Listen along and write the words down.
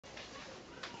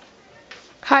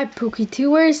Hi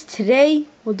Pookie2ers, today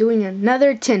we're doing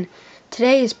another tin.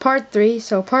 Today is part 3,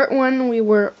 so part 1 we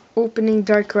were opening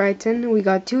Darkrai tin, we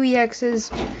got 2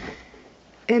 EXs,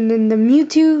 and then the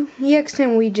Mewtwo EX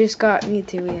tin we just got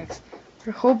Mewtwo EX.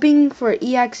 We're hoping for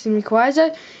EX and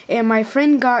Rayquaza, and my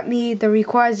friend got me the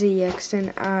Rayquaza EX,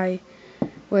 and I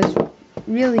was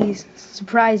really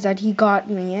surprised that he got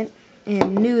me it,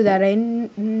 and knew that I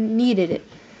needed it.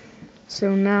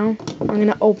 So now I'm going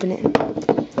to open it.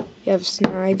 You have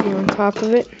Snivy on top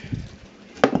of it.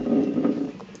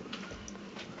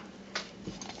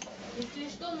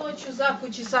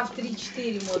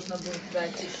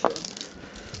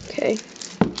 Okay.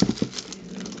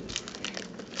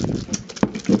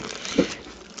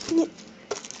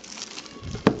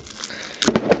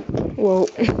 Whoa.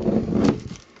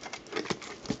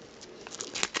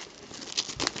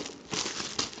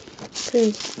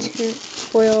 Turn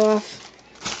foil off.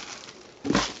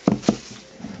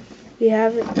 We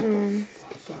have it.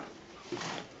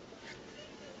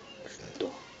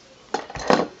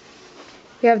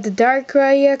 We have the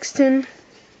Darkrai EX tin,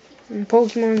 and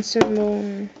Pokemon symbol,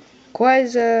 and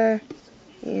Rayquaza,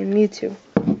 and Mewtwo.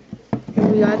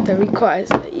 And we got the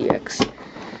Rayquaza EX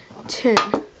tin.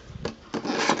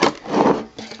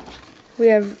 We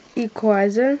have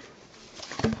Rayquaza.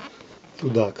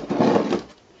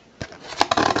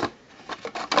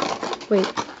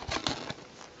 Wait.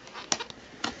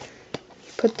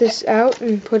 Put this out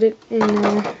and put it in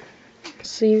a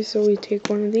sleeve. So we take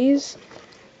one of these.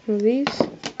 Leave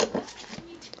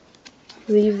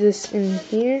this in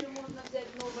here.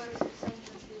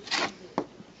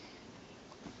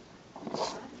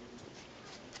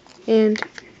 And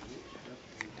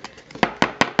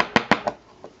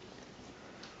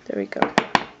there we go.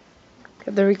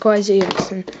 Got the Rayquaza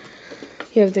EX, and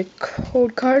you have the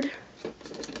code card.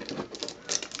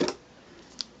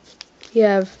 You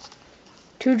have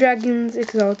 2 Dragons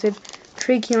Exalted,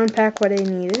 Tracheon pack, what I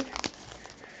needed.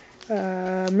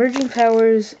 Merging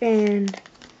powers and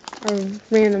a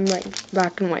random light,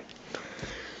 black and white.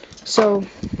 So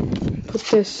put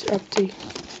this up to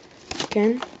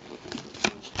again.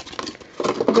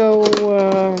 Go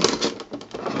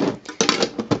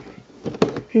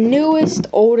newest,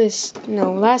 oldest.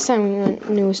 No, last time we went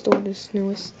newest, oldest,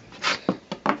 newest.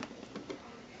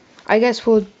 I guess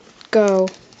we'll go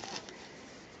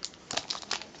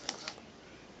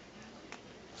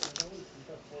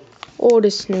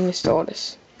oldest, newest,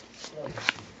 oldest.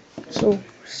 So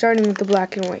starting with the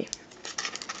black and white.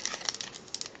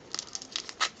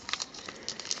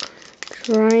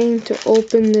 Trying to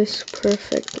open this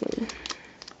perfectly.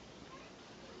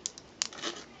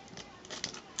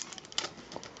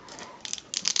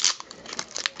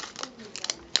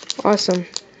 Awesome.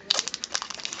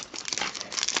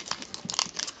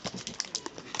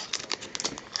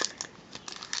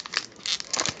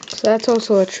 So that's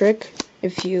also a trick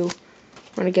if you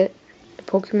want to get the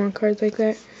Pokemon cards like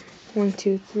that. 1,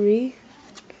 2, 3.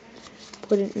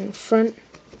 Put it in the front.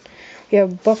 We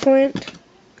have Bufflant,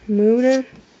 Muna,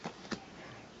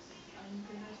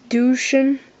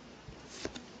 Dushin,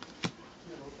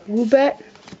 Woobat,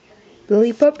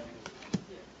 Lillipup,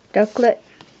 Ducklet,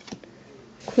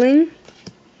 Kling,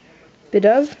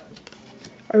 Bidove,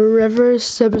 a reverse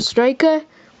Substrika,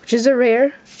 which is a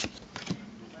rare.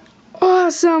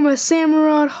 Awesome, a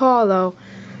Samurott Hollow.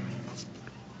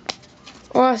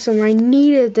 Awesome, I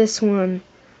needed this one.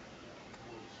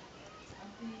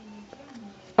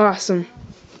 Awesome.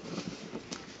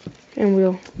 And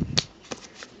we'll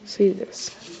see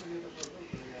this.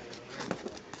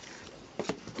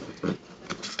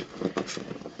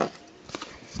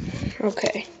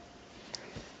 Okay.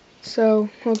 So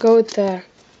I'll go with the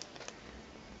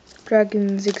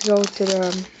Dragons Exalted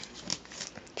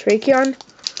Tracheon.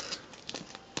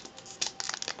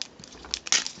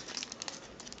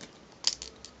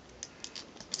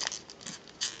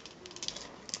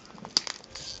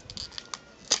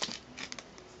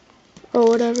 Or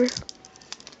whatever.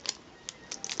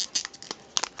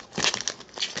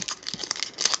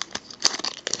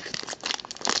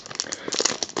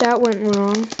 That went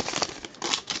wrong.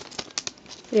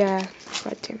 Yeah,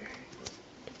 got him.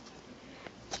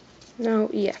 No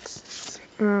EX.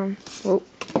 Whoa.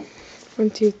 1,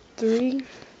 2, 3.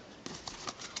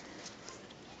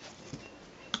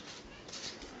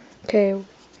 Okay,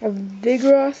 a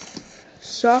Vigoroth,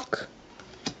 Sock,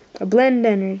 a Blend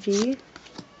Energy,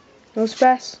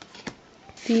 Nosepass,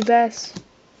 Feebas,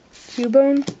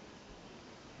 Cubone,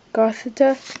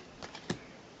 Gothita,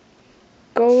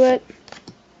 Golett,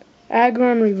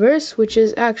 Aggron Reverse, which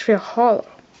is actually a hollow,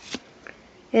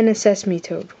 and a Sesame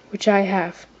Toad, which I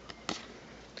have.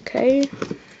 Okay.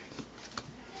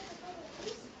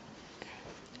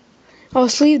 I'll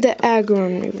sleeve the aggro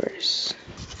in reverse.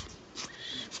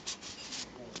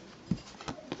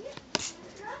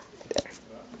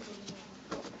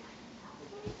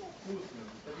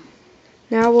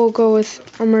 Now we'll go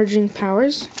with emerging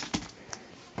powers.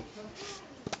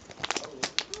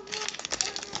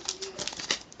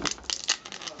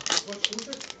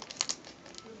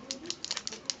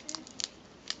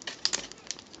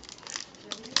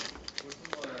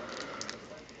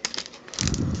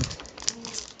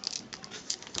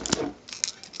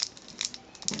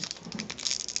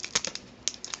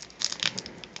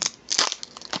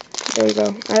 There you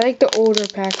go. I like the older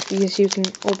packs because you can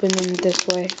open them this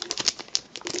way.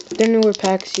 The newer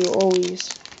packs you always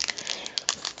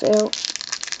fail.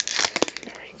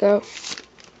 There you go.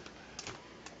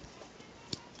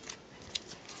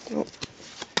 Oh.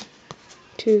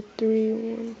 2, 3,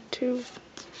 1, 2.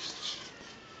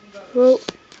 Whoa.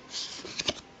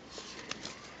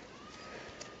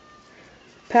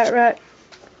 Pat Rat.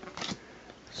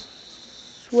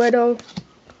 Swedo.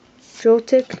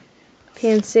 Joltik.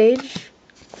 Pansage,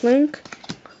 Clink,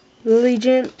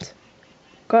 Lilligant,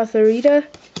 Gotharita,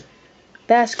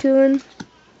 Basculin,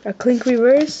 a Clink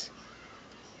reverse,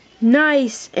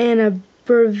 nice, and a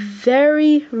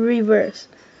Burberry reverse.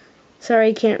 Sorry,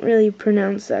 I can't really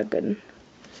pronounce that good.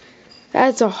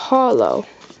 That's a holo.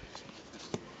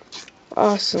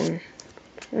 Awesome.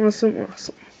 Awesome,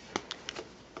 awesome.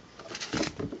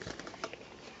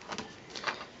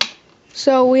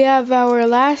 So we have our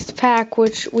last pack,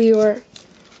 which we were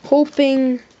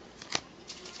hoping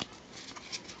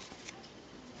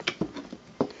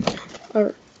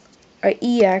or a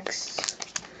EX.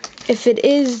 If it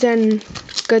is, then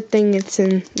good thing it's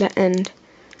in the end.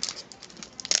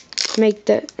 Make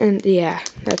the end, yeah,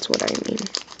 that's what I mean.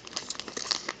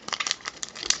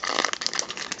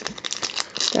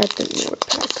 That's the newer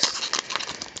packs.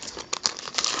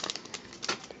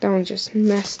 That one just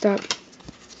messed up.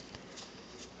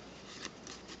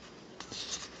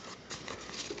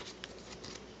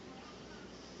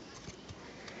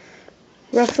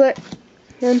 Rufflet,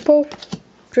 Wimple,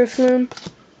 Drifloon,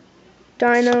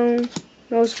 Dino,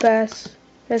 Nosepass,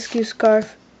 Rescue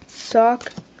Scarf,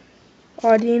 Sock,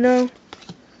 Audino,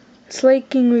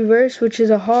 Slaking Reverse, which is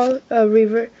a hollow,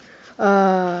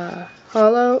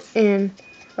 and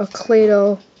a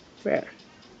Clado rare.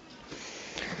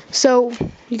 So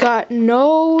you got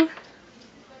no,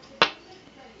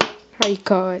 how you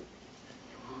call it?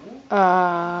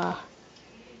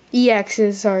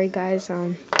 EXs. Sorry guys.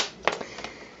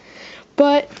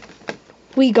 But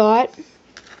we got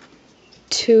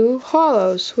 2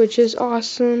 hollows, which is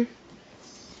awesome.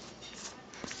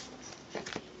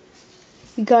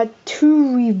 We got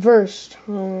 2 reversed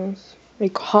hollows,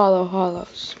 like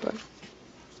hollows, but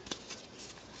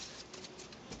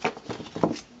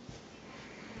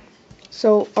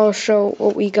so I'll show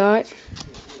what we got.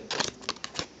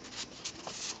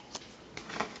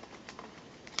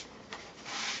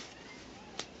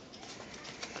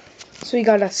 So we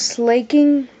got a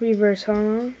Slaking reverse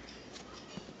hollow.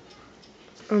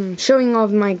 Showing all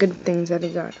of my good things that I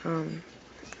got.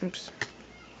 Oops.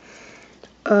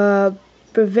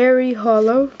 Burberry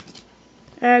hollow,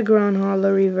 Aggron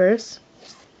hollow reverse,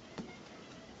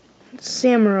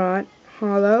 Samurott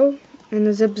hollow, and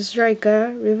the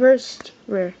Zipstrika reversed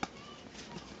rare.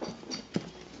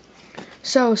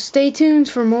 So stay tuned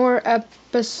for more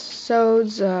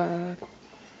episodes.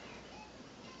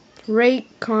 Rate,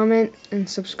 comment, and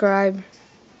subscribe,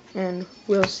 and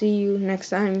we'll see you next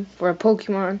time for a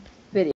Pokemon